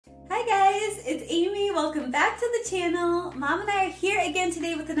it's Amy. Welcome back to the channel. Mom and I are here again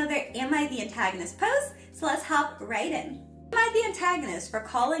today with another Am I the Antagonist post, so let's hop right in. Am I the antagonist for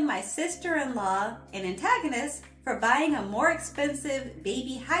calling my sister-in-law an antagonist for buying a more expensive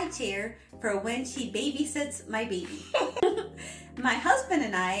baby high chair for when she babysits my baby? My husband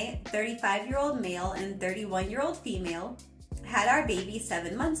and I, 35-year-old male and 31-year-old female, had our baby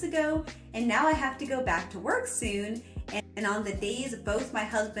 7 months ago, and now I have to go back to work soon. And on the days both my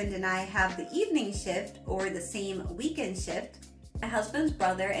husband and I have the evening shift or the same weekend shift, my husband's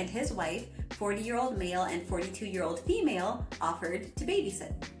brother and his wife, 40-year-old male and 42-year-old female, offered to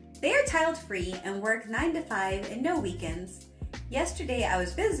babysit. They are child-free and work 9 to 5 and no weekends. Yesterday I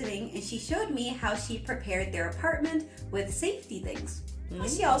was visiting and she showed me how she prepared their apartment with safety things.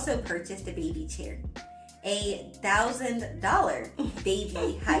 She also purchased a baby chair, a $1,000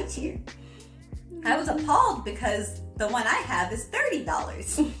 baby high chair. I was appalled because the one I have is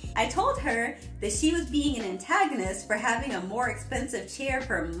 $30. I told her that she was being an antagonist for having a more expensive chair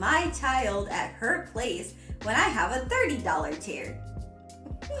for my child at her place when I have a $30 chair.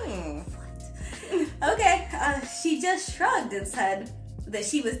 What? Okay, she just shrugged and said that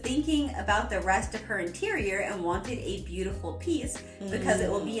she was thinking about the rest of her interior and wanted a beautiful piece because it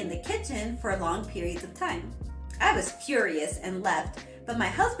will be in the kitchen for long periods of time. I was furious and left, but my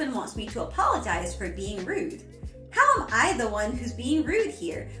husband wants me to apologize for being rude. How am I the one who's being rude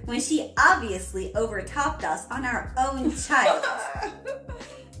here when she obviously overtopped us on our own child?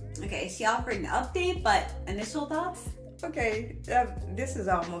 Okay, she offered an update, but initial thoughts? Okay, this is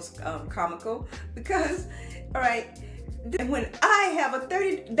almost comical because, all right, when I have a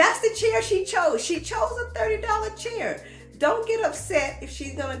that's the chair she chose. She chose a $30 chair. Don't get upset if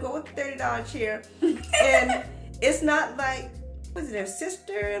she's gonna go with the $30 chair. And it's not like, was it her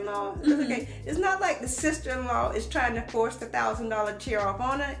sister-in-law? Okay, it's not like the sister-in-law is trying to force the $1,000 chair off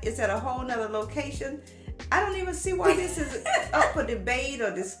on her. It's at a whole nother location. I don't even see why this is up for debate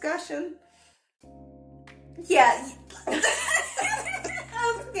or discussion. Yeah.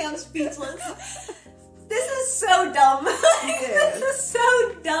 I'm speechless. This is so dumb. This is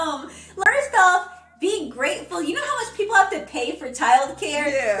so dumb. First off, be grateful. You know how much people have to pay for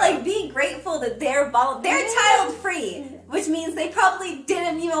childcare? Yeah. Like, be grateful that they're child-free, which means they probably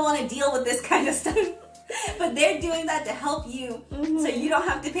didn't even want to deal with this kind of stuff. But they're doing that to help you, so you don't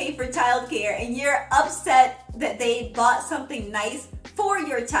have to pay for childcare, and you're upset that they bought something nice for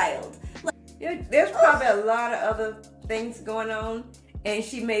your child. There's probably a lot of other things going on, and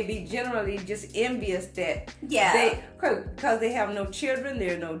she may be generally just envious that because they have no children,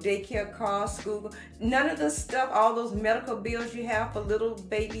 there are no daycare costs, school, none of the stuff, all those medical bills you have for little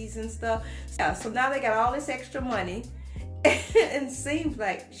babies and stuff. Yeah, so now they got all this extra money, and it seems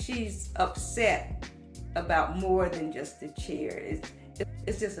like she's upset about more than just the chair.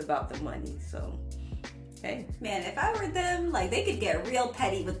 It's just about the money. So. Hey. Man, if I were them, like, they could get real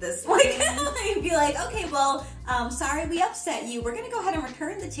petty with this. Like, they'd be like, okay, well, sorry we upset you. We're gonna go ahead and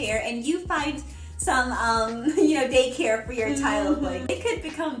return the chair, and you find some, daycare for your child. Like, they could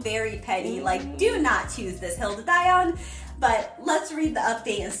become very petty. Like, do not choose this hill to die on. But let's read the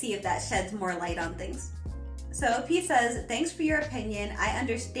update and see if that sheds more light on things. So P says, thanks for your opinion. I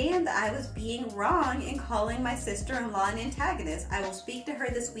understand that I was being wrong in calling my sister-in-law an antagonist. I will speak to her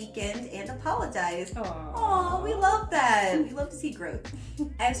this weekend and apologize. Aww, we love that. We love to see growth.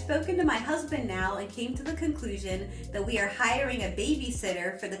 I have spoken to my husband now and came to the conclusion that we are hiring a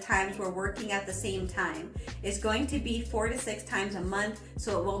babysitter for the times we're working at the same time. It's going to be 4 to 6 times a month,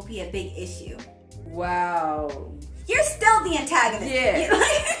 so it won't be a big issue. Wow. You're still the antagonist. Yeah.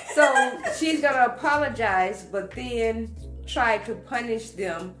 So she's gonna apologize, but then try to punish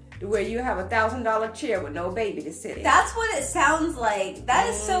them to where you have a $1,000 chair with no baby to sit in. That's what it sounds like. That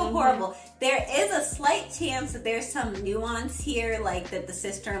is so horrible. There is a slight chance that there's some nuance here, like that the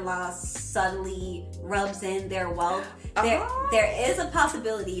sister-in-law subtly rubs in their wealth. There is a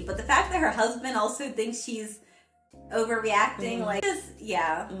possibility, but the fact that her husband also thinks she's overreacting,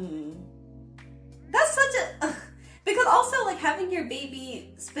 that's such a... Because also, like, having your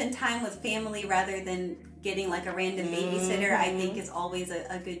baby spend time with family rather than getting, like, a random babysitter, I think is always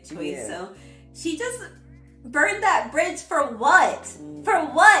a good choice. Yeah. So she just burned that bridge for what? For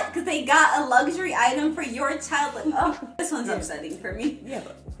what? Because they got a luxury item for your child. Like, this one's upsetting for me. Yeah,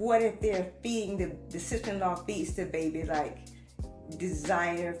 but what if they're feeding, the sister-in-law feeds the baby, like,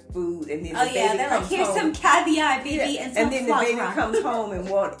 designer food, and then the baby they're comes like, here's home. Some caviar, baby, and some and then the baby gras. comes home and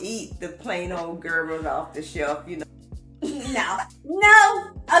won't eat the plain old Gerber off the shelf, No.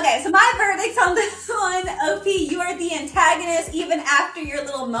 Okay, so my verdict on this one, OP, you are the antagonist. Even after your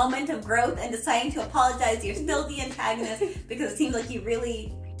little moment of growth and deciding to apologize, you're still the antagonist because it seems like you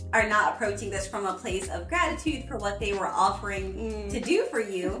really are not approaching this from a place of gratitude for what they were offering to do for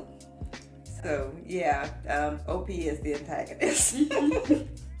you. So yeah, OP is the antagonist.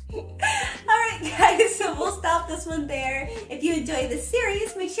 Alright guys, so we'll stop this one there. If you enjoyed this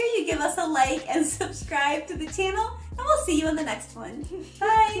series, make sure you give us a like and subscribe to the channel, and we'll see you in the next one.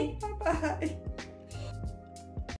 Bye! Bye-bye.